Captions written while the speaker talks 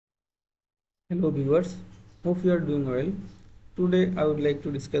Hello viewers, hope you are doing well. Today I would like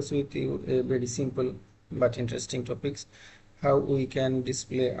to discuss with you a very simple but interesting topics, how we can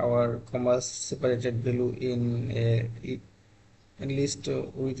display our commas separated value in a list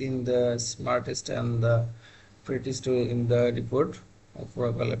within the smartest and the prettiest way in the report of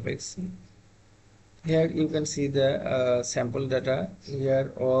Oracle Apex. Here you can see the sample data.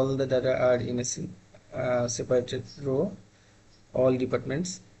 Here all the data are in a separated row, all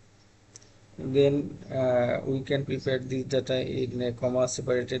departments. Then we can prepare this data in a comma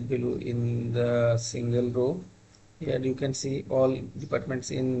separated value in the single row. Here you can see all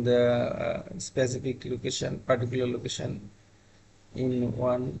departments in the specific location, particular location in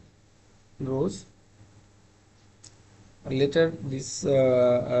one rows. Later this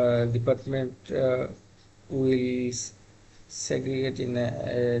department will segregate in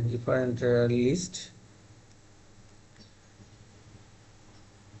a different list.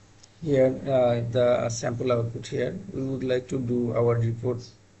 Here the sample output. Here we would like to do our report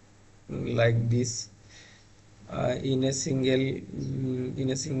like this in a single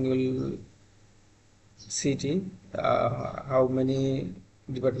city. How many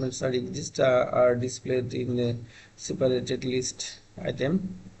departments are displayed in a separated list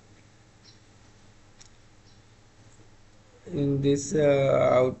item. In this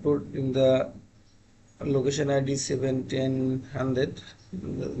output, in the location ID 710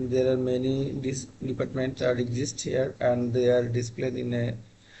 there are many departments are exist here, and they are displayed in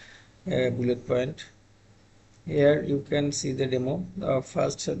a bullet point. Here you can see the demo.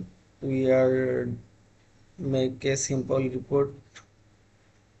 First we are make a simple report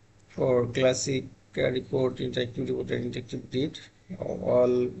for classic report, interactive report and interactive grid.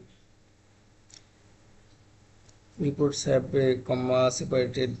 All reports have a comma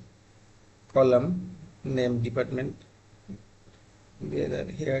separated column named department.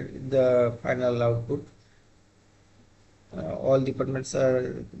 Here the final output. All departments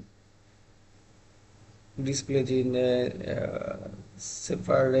are displayed in a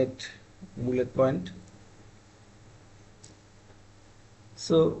separate bullet point.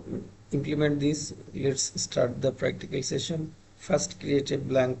 So implement this. Let's start the practical session. First create a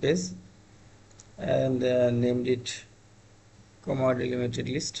blank page and named it comma delimited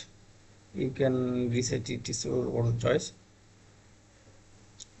list. You can reset it, is your own choice.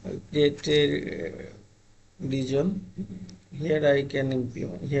 Create a region. Here I can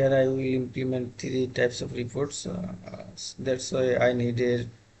implement. Here I will implement three types of reports. That's why I need a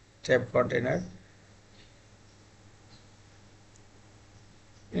tab container.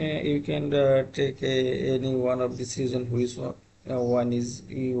 You can take any one of this region which one is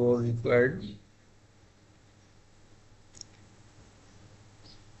your required.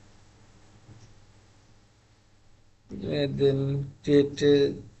 Then create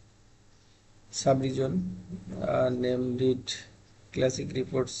a subregion, named it classic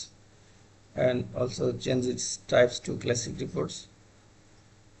reports, and also change its types to classic reports.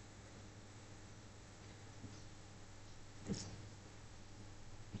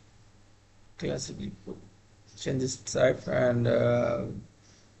 Classic report, change its type and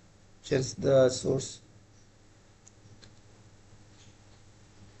change the source.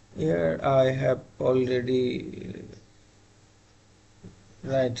 Here I have already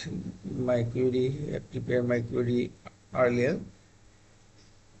write my query, prepare my query earlier.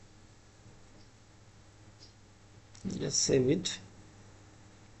 Just save it,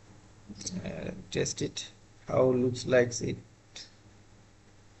 test it, how looks like it.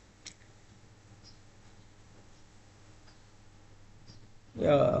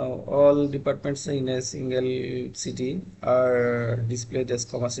 All departments in a single city are displayed as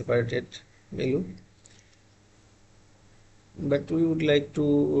comma separated value, but we would like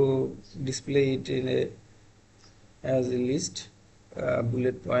to display it in a as a list,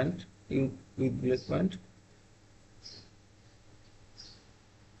 bullet point with bullet point.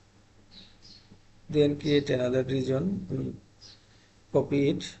 Then create another region, copy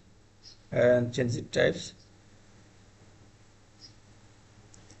it and change its types.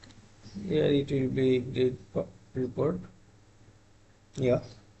 Here it will be grid report. Yeah,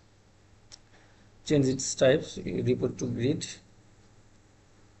 change its types, report to grid.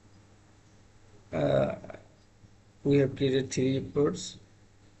 We have created three reports.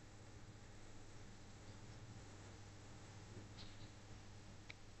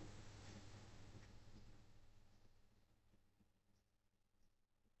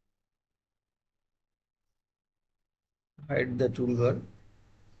 Hide the toolbar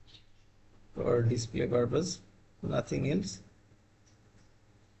for display purpose, nothing else.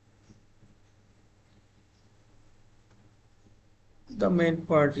 The main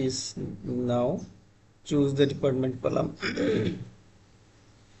part is now choose the department column.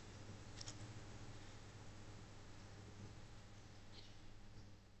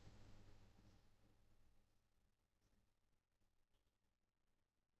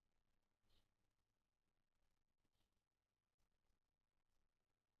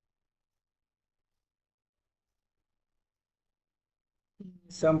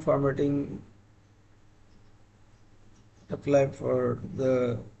 Some formatting apply for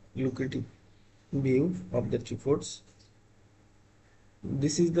the lucrative view of the reports.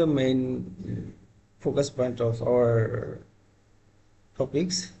 This is the main focus point of our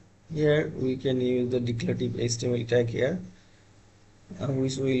topics. Here we can use the declarative HTML tag here,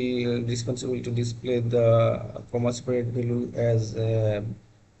 which will responsible to display the comma separate value as a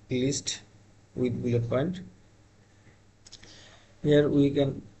list with bullet point. Here we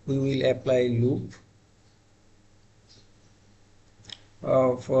will apply loop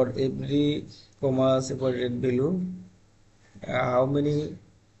for every comma separated value. How many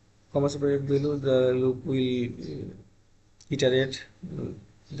comma separated value the loop will iterate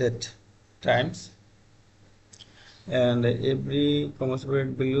that times, and every comma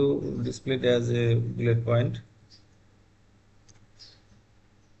separated value displayed as a bullet point.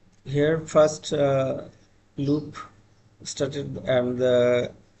 Here first loop started, and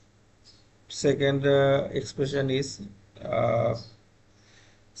the second expression is uh,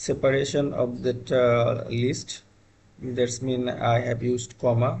 separation of that list. That's mean I have used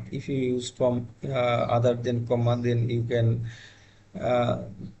comma. If you use other than comma, then you can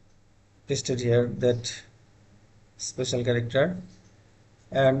paste it here that special character.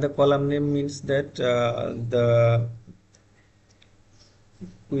 And the column name means that the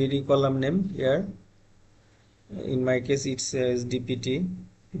query column name here. In my case, it says DPT,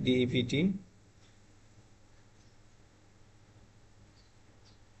 DEPT.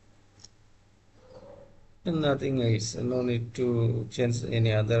 And nothing else. No need to change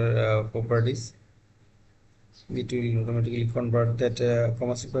any other properties. It will automatically convert that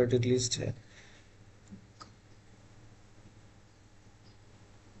comma separated list.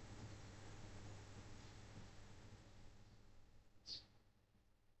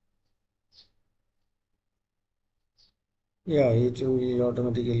 Yeah, it will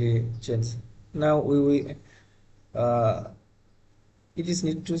automatically change. Now we will. It is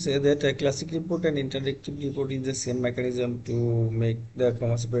need to say that a classic report and interactive report is the same mechanism to make the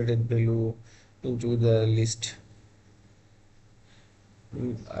comma separated value into the list.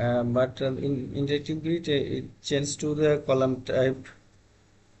 But in interactive grid, it changes to the column type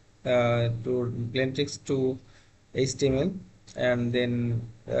to plain text to HTML, and then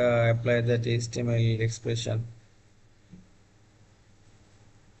apply that HTML expression.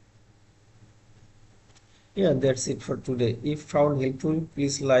 Yeah, that's it for today. If found helpful,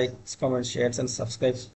 please like, comment, share, and subscribe